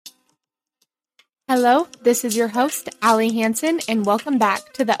Hello, this is your host, Allie Hansen, and welcome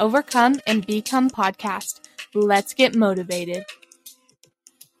back to the Overcome and Become podcast. Let's get motivated.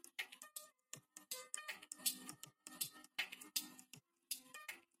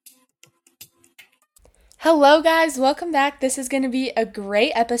 Hello guys, welcome back. This is going to be a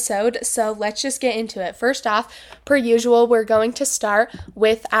great episode, so let's just get into it. First off, per usual, we're going to start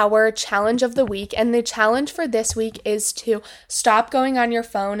with our challenge of the week, and the challenge for this week is to stop going on your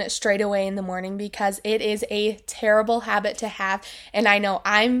phone straight away in the morning because it is a terrible habit to have, and I know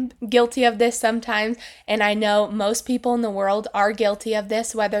I'm guilty of this sometimes, and I know most people in the world are guilty of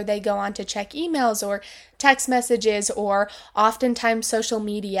this, whether they go on to check emails or text messages or oftentimes social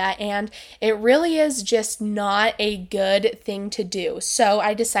media, and it really is just not a good thing to do. So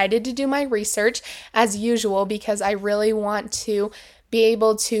I decided to do my research as usual because I really want to be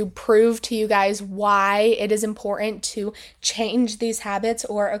able to prove to you guys why it is important to change these habits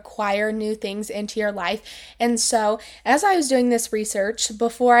or acquire new things into your life. And so as I was doing this research,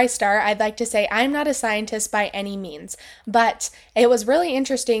 before I start, I'd like to say I'm not a scientist by any means, but it was really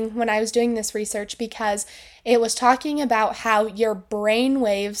interesting when I was doing this research because it was talking about how your brain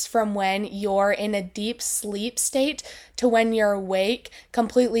waves from when you're in a deep sleep state to when you're awake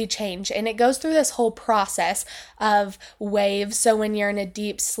completely change. And it goes through this whole process of waves. So when you're in a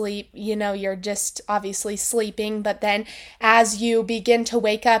deep sleep, you're just obviously sleeping. But then as you begin to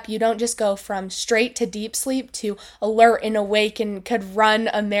wake up, you don't just go from straight to deep sleep to alert and awake and could run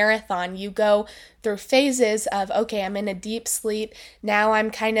a marathon. You go through phases of, okay, I'm in a deep sleep. Now I'm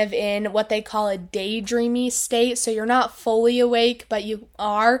kind of in what they call a daydreamy state. So you're not fully awake, but you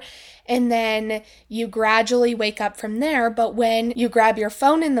are. And then you gradually wake up from there. But when you grab your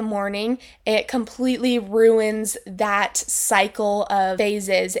phone in the morning, it completely ruins that cycle of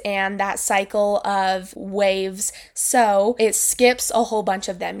phases and that cycle of waves. So it skips a whole bunch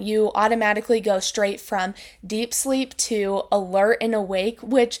of them. You automatically go straight from deep sleep to alert and awake,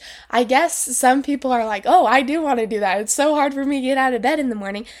 which I guess some people are like, oh, I do want to do that. It's so hard for me to get out of bed in the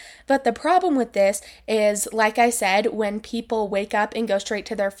morning. But the problem with this is, like I said, when people wake up and go straight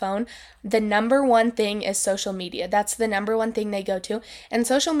to their phone, the number one thing is social media. That's the number one thing they go to. And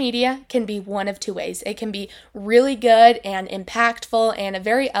social media can be one of two ways. It can be really good and impactful and a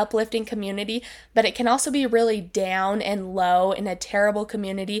very uplifting community, but it can also be really down and low in a terrible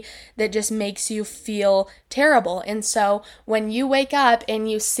community that just makes you feel terrible. And so when you wake up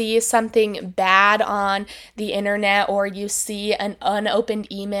and you see something bad on the internet, or you see an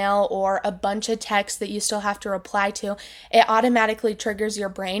unopened email or a bunch of texts that you still have to reply to, it automatically triggers your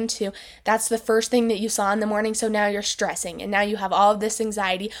brain to, that's the first thing that you saw in the morning, so now you're stressing, and now you have all of this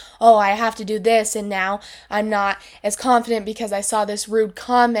anxiety. Oh, I have to do this, and now I'm not as confident because I saw this rude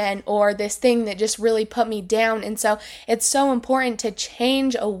comment or this thing that just really put me down. And so it's so important to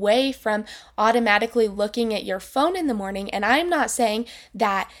change away from automatically looking at your phone in the morning. And I'm not saying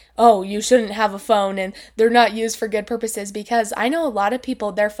that, oh, you shouldn't have a phone and they're not used for good purposes, because I know a lot of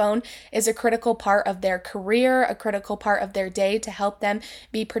people, their phone is a critical part of their career, a critical part of their day to help them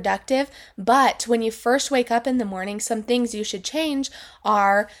be productive. But when you first wake up in the morning, some things you should change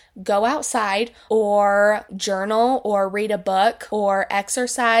are go outside or journal or read a book or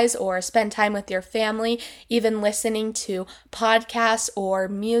exercise or spend time with your family, even listening to podcasts or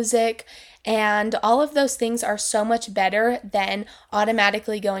music. And all of those things are so much better than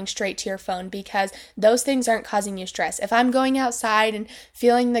automatically going straight to your phone, because those things aren't causing you stress. If I'm going outside and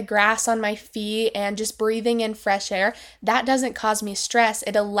feeling the grass on my feet and just breathing in fresh air, that doesn't cause me stress.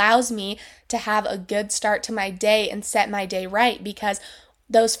 It allows me to have a good start to my day and set my day right, because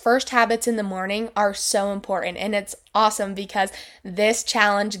those first habits in the morning are so important. And it's awesome because this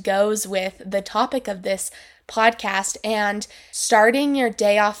challenge goes with the topic of this podcast, and starting your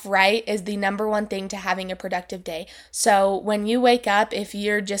day off right is the number one thing to having a productive day. So when you wake up, if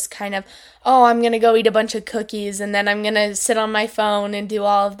you're just kind of, oh, I'm going to go eat a bunch of cookies and then I'm going to sit on my phone and do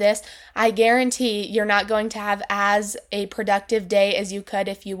all of this, I guarantee you're not going to have as a productive day as you could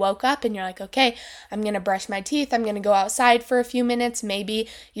if you woke up and you're like, okay, I'm going to brush my teeth, I'm going to go outside for a few minutes. Maybe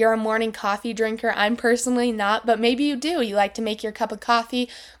you're a morning coffee drinker. I'm personally not, but maybe you do. You like to make your cup of coffee,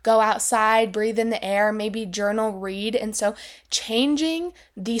 go outside, breathe in the air, maybe journal, read. And so changing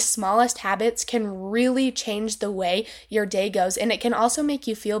the smallest habits can really change the way your day goes. And it can also make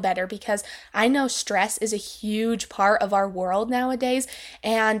you feel better, because I know stress is a huge part of our world nowadays,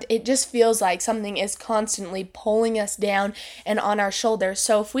 and it just feels like something is constantly pulling us down and on our shoulders.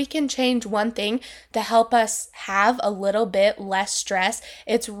 So if we can change one thing to help us have a little bit less stress,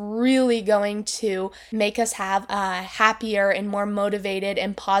 it's really going to make us have a happier and more motivated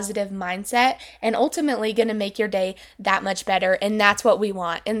and positive mindset, and ultimately going to make your day that much better. And that's what we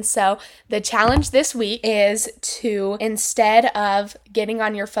want. And so the challenge this week is to, instead of getting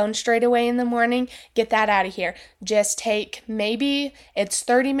on your phone straight away in the morning, get that out of here. Just take, maybe it's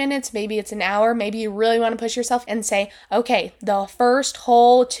 30 minutes, maybe it's an hour, maybe you really want to push yourself and say, okay, the first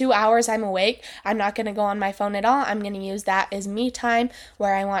whole 2 hours I'm awake, I'm not going to go on my phone at all. I'm going to use that as me time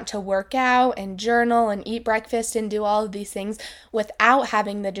where I want to work out and journal and eat breakfast and do all of these things without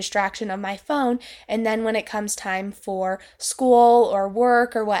having the distraction of my phone. And then when it comes time for school or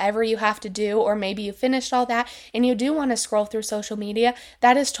work or whatever you have to do, or maybe you finished all that and you do want to scroll through social media,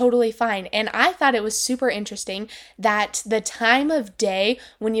 that is totally fine. And I thought it was super interesting that the time of day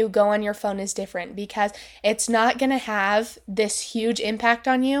when you go on your phone is different, because it's not going to have this huge impact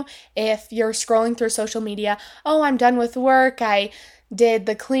on you if you're scrolling through social media. Oh, I'm done with work, I did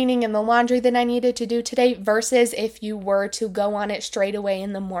the cleaning and the laundry that I needed to do today, versus if you were to go on it straight away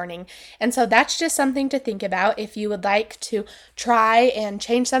in the morning. And so that's just something to think about. If you would like to try and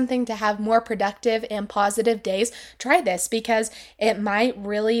change something to have more productive and positive days, try this, because it might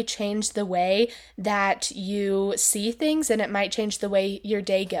really change the way that you see things, and it might change the way your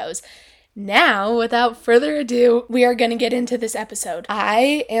day goes. Now, without further ado, we are going to get into this episode.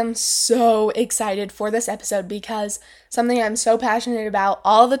 I am so excited for this episode because something I'm so passionate about,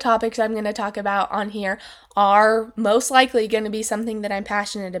 all the topics I'm going to talk about on here are most likely going to be something that I'm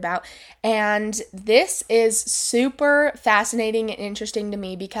passionate about. And this is super fascinating and interesting to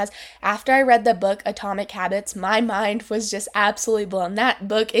me because after I read the book Atomic Habits, my mind was just absolutely blown. That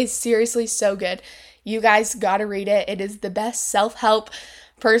book is seriously so good. You guys got to read it. It is the best self-help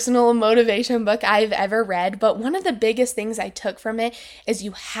personal motivation book I've ever read. But one of the biggest things I took from it is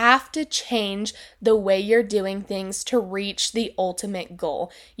you have to change the way you're doing things to reach the ultimate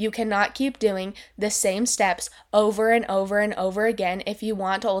goal. You cannot keep doing the same steps over and over and over again if you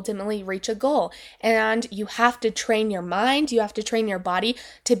want to ultimately reach a goal. And you have to train your mind, you have to train your body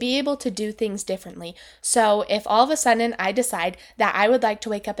to be able to do things differently. So if all of a sudden I decide that I would like to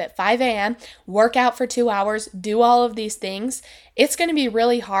wake up at 5 a.m., work out for 2 hours, do all of these things, it's going to be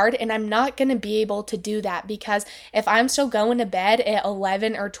really hard, and I'm not going to be able to do that, because if I'm still going to bed at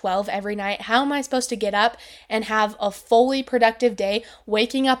 11 or 12 every night, how am I supposed to get up and have a fully productive day,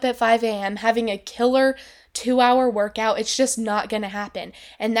 waking up at 5 a.m., having a killer 2-hour workout? It's just not going to happen.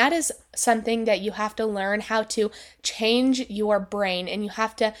 And that is something that you have to learn how to change your brain, and you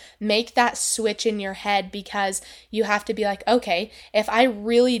have to make that switch in your head, because you have to be like, okay, if I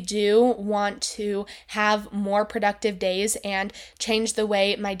really do want to have more productive days and change the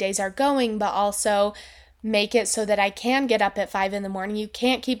way my days are going, but also make it so that I can get up at 5 in the morning. You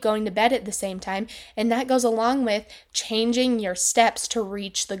can't keep going to bed at the same time. And that goes along with changing your steps to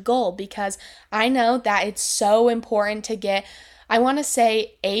reach the goal, because I know that it's so important to get, I want to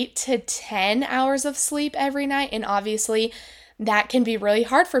say 8 to 10 hours of sleep every night. And obviously that can be really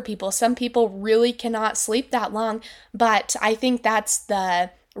hard for people. Some people really cannot sleep that long, but I think that's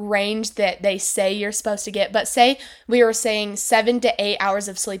the range that they say you're supposed to get. But say we were saying 7 to 8 hours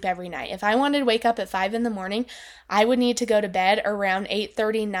of sleep every night. If I wanted to wake up at 5 in the morning, I would need to go to bed around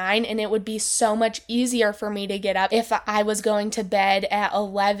 8:39, and it would be so much easier for me to get up. If I was going to bed at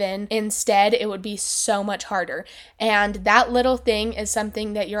 11 instead, it would be so much harder. And that little thing is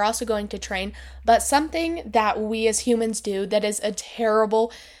something that you're also going to train, but something that we as humans do that is a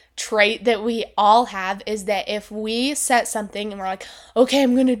terrible trait that we all have is that if we set something and we're like, okay,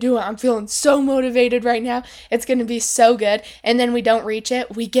 I'm going to do it, I'm feeling so motivated right now, it's going to be so good, and then we don't reach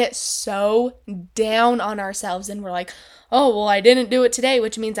it, we get so down on ourselves and we're like, oh, well, I didn't do it today,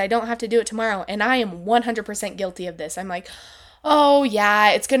 which means I don't have to do it tomorrow. And I am 100% guilty of this. I'm like, oh yeah,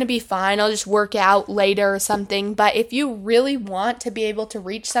 it's going to be fine, I'll just work out later or something. But if you really want to be able to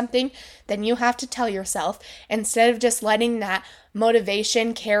reach something, then you have to tell yourself, instead of just letting that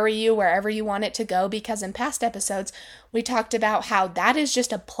motivation carry you wherever you want it to go, because in past episodes, we talked about how that is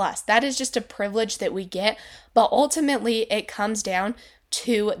just a plus, that is just a privilege that we get, but ultimately it comes down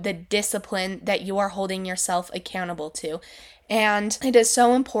to the discipline that you are holding yourself accountable to. And it is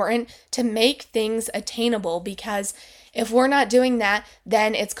so important to make things attainable, because if we're not doing that,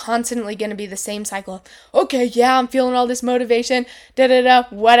 then it's constantly going to be the same cycle. Okay, yeah, I'm feeling all this motivation,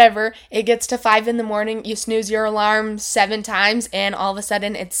 whatever. It gets to 5 in the morning, you snooze your alarm 7 times, and all of a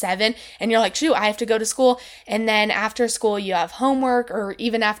sudden it's 7, and you're like, shoot, I have to go to school. And then after school, you have homework, or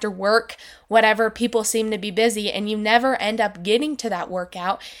even after work, whatever, people seem to be busy, and you never end up getting to that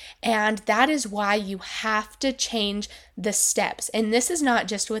workout. And that is why you have to change the steps. And this is not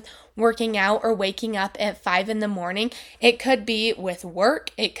just with working out or waking up at 5 in the morning. It could be with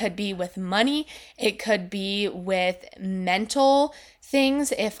work. It could be with money. It could be with mental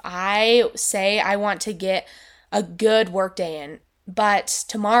things if I say I want to get a good work day in, but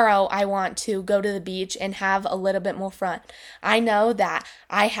tomorrow I want to go to the beach and have a little bit more fun. I know that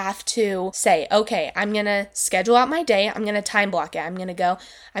I have to say, okay, I'm going to schedule out my day. I'm going to time block it. I'm going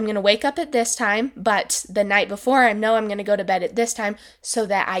to wake up at this time, but the night before I know I'm going to go to bed at this time so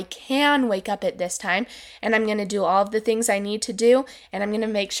that I can wake up at this time. And I'm going to do all of the things I need to do. And I'm going to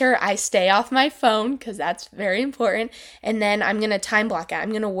make sure I stay off my phone because that's very important. And then I'm going to time block it. I'm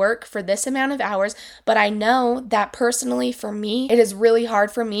going to work for this amount of hours, but I know that personally for me, it is really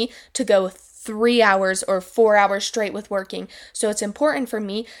hard for me to go 3 hours or 4 hours straight with working. So it's important for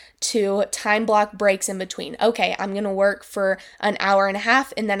me to time block breaks in between. Okay, I'm going to work for an hour and a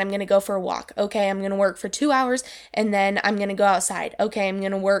half and then I'm going to go for a walk. Okay, I'm going to work for 2 hours and then I'm going to go outside. Okay, I'm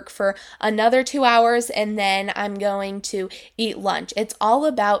going to work for another 2 hours and then I'm going to eat lunch. It's all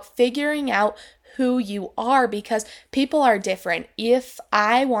about figuring out who you are because people are different. If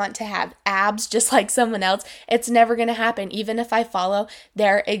I want to have abs just like someone else, it's never going to happen. Even if I follow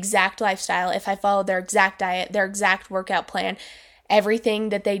their exact lifestyle, if I follow their exact diet, their exact workout plan, everything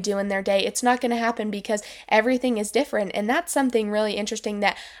that they do in their day, it's not going to happen because everything is different. And that's something really interesting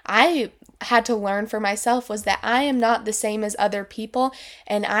that I had to learn for myself was that I am not the same as other people.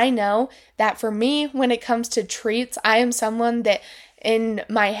 And I know that for me, when it comes to treats, I am someone that in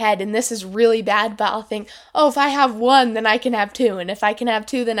my head, and this is really bad, but I'll think, oh, if I have one, then I can have two, and if I can have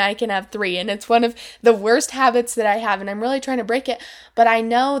two, then I can have three, and it's one of the worst habits that I have, and I'm really trying to break it, but I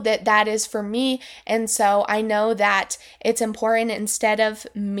know that that is for me, and so I know that it's important instead of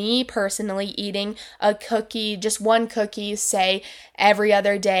me personally eating a cookie, just one cookie, say, every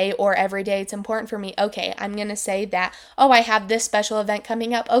other day or every day, it's important for me, okay, I'm going to say that, oh, I have this special event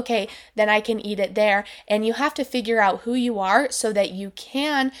coming up, okay, then I can eat it there, and you have to figure out who you are so that you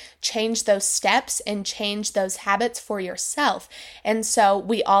can change those steps and change those habits for yourself. And so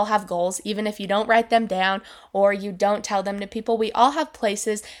we all have goals, even if you don't write them down or you don't tell them to people, we all have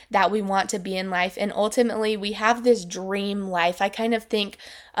places that we want to be in life. And ultimately we have this dream life. I kind of think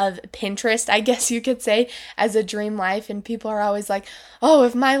of Pinterest, I guess you could say, as a dream life. And people are always like, oh,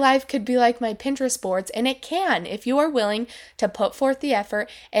 if my life could be like my Pinterest boards. And it can, if you are willing to put forth the effort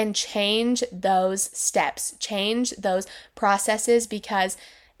and change those steps, change those processes, because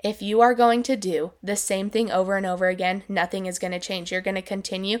if you are going to do the same thing over and over again, nothing is going to change. You're going to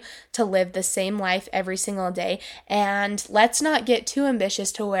continue to live the same life every single day. And let's not get too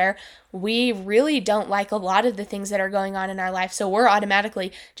ambitious to where we really don't like a lot of the things that are going on in our life. So we're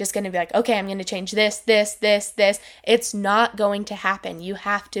automatically just going to be like, okay, I'm going to change this. It's not going to happen. You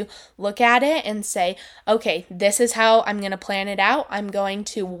have to look at it and say, okay, this is how I'm going to plan it out. I'm going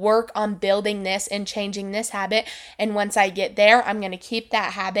to work on building this and changing this habit. And once I get there, I'm going to keep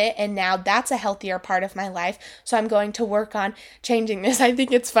that habit. And now that's a healthier part of my life. So I'm going to work on changing this. I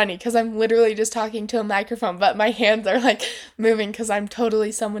think it's funny because I'm literally just talking to a microphone, but my hands are like moving because I'm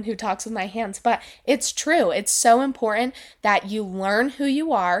totally someone who talks with my hands, but it's true. It's so important that you learn who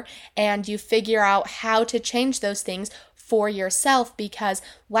you are and you figure out how to change those things for yourself, because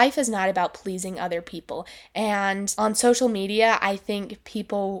life is not about pleasing other people. And on social media, I think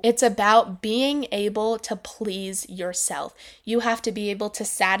it's about being able to please yourself. You have to be able to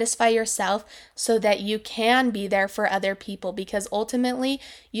satisfy yourself so that you can be there for other people, because ultimately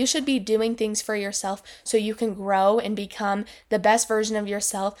you should be doing things for yourself so you can grow and become the best version of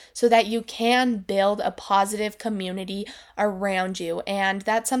yourself so that you can build a positive community around you. And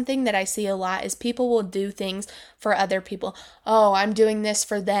that's something that I see a lot is people will do things for other people. Oh, I'm doing this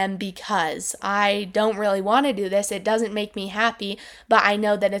for them because I don't really want to do this. It doesn't make me happy, but I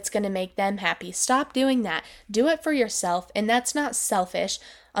know that it's going to make them happy. Stop doing that. Do it for yourself. And that's not selfish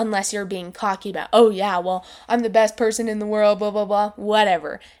unless you're being cocky about, oh yeah, well, I'm the best person in the world, blah, blah, blah,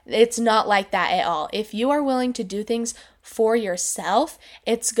 whatever. It's not like that at all. If you are willing to do things for yourself,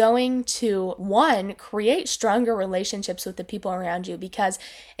 it's going to, one, create stronger relationships with the people around you, because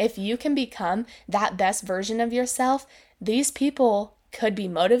if you can become that best version of yourself, these people could be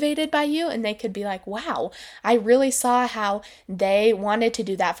motivated by you and they could be like, wow, I really saw how they wanted to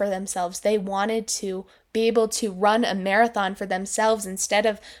do that for themselves. They wanted to be able to run a marathon for themselves instead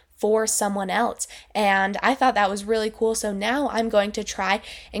of for someone else. And I thought that was really cool. So now I'm going to try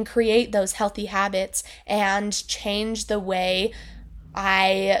and create those healthy habits and change the way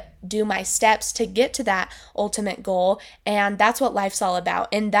I do my steps to get to that ultimate goal. And that's what life's all about.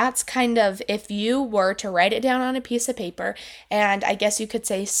 And that's kind of, if you were to write it down on a piece of paper, and I guess you could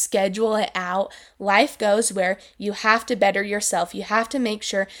say schedule it out, life goes where you have to better yourself. You have to make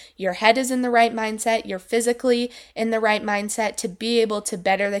sure your head is in the right mindset, you're physically in the right mindset to be able to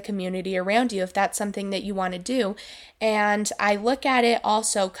better the community around you if that's something that you want to do. And I look at it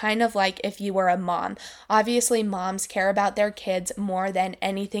also kind of like if you were a mom. Obviously, moms care about their kids more than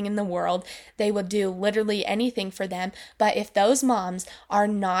anything in the world. They will do literally anything for them. But if those moms are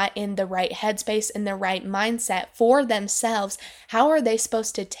not in the right headspace, in the right mindset for themselves, how are they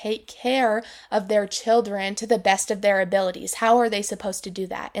supposed to take care of their children to the best of their abilities? How are they supposed to do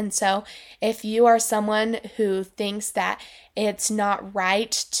that? And so if you are someone who thinks that it's not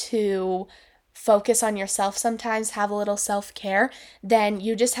right to focus on yourself sometimes, have a little self-care, then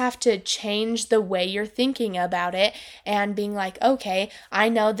you just have to change the way you're thinking about it and being like, okay, I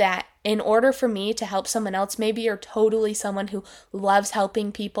know that in order for me to help someone else, maybe you're totally someone who loves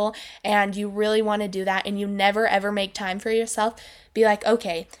helping people and you really want to do that and you never ever make time for yourself, be like,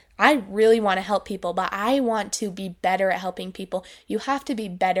 okay, I really want to help people, but I want to be better at helping people. You have to be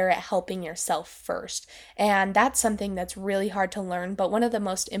better at helping yourself first. And that's something that's really hard to learn, but one of the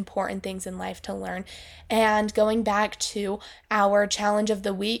most important things in life to learn. And going back to our challenge of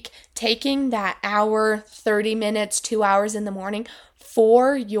the week, taking that hour, 30 minutes, 2 hours in the morning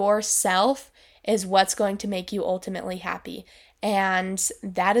for yourself is what's going to make you ultimately happy. And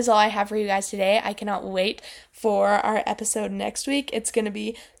that is all I have for you guys today. I cannot wait for our episode next week. It's going to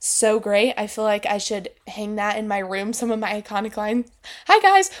be so great. I feel like I should hang that in my room, some of my iconic lines. Hi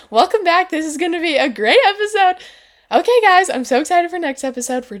guys, welcome back. This is going to be a great episode. Okay guys, I'm so excited for next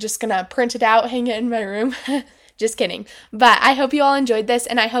episode. We're just going to print it out, hang it in my room. Just kidding. But I hope you all enjoyed this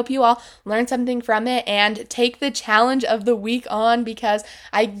and I hope you all learned something from it and take the challenge of the week on, because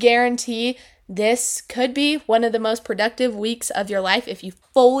I guarantee this could be one of the most productive weeks of your life if you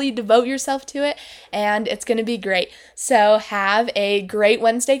fully devote yourself to it, and it's going to be great. So have a great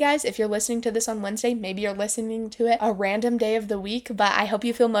Wednesday, guys. If you're listening to this on Wednesday, maybe you're listening to it a random day of the week, but I hope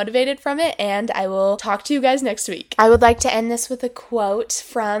you feel motivated from it, and I will talk to you guys next week. I would like to end this with a quote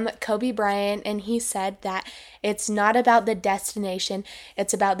from Kobe Bryant, and he said that it's not about the destination,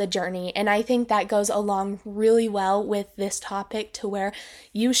 it's about the journey. And I think that goes along really well with this topic, to where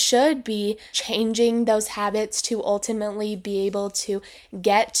you should be changing those habits to ultimately be able to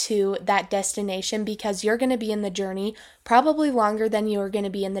get to that destination, because you're going to be in the journey probably longer than you're going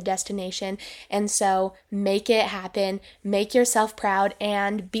to be in the destination. And so make it happen, make yourself proud,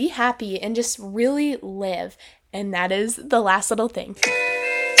 and be happy and just really live. And that is the last little thing.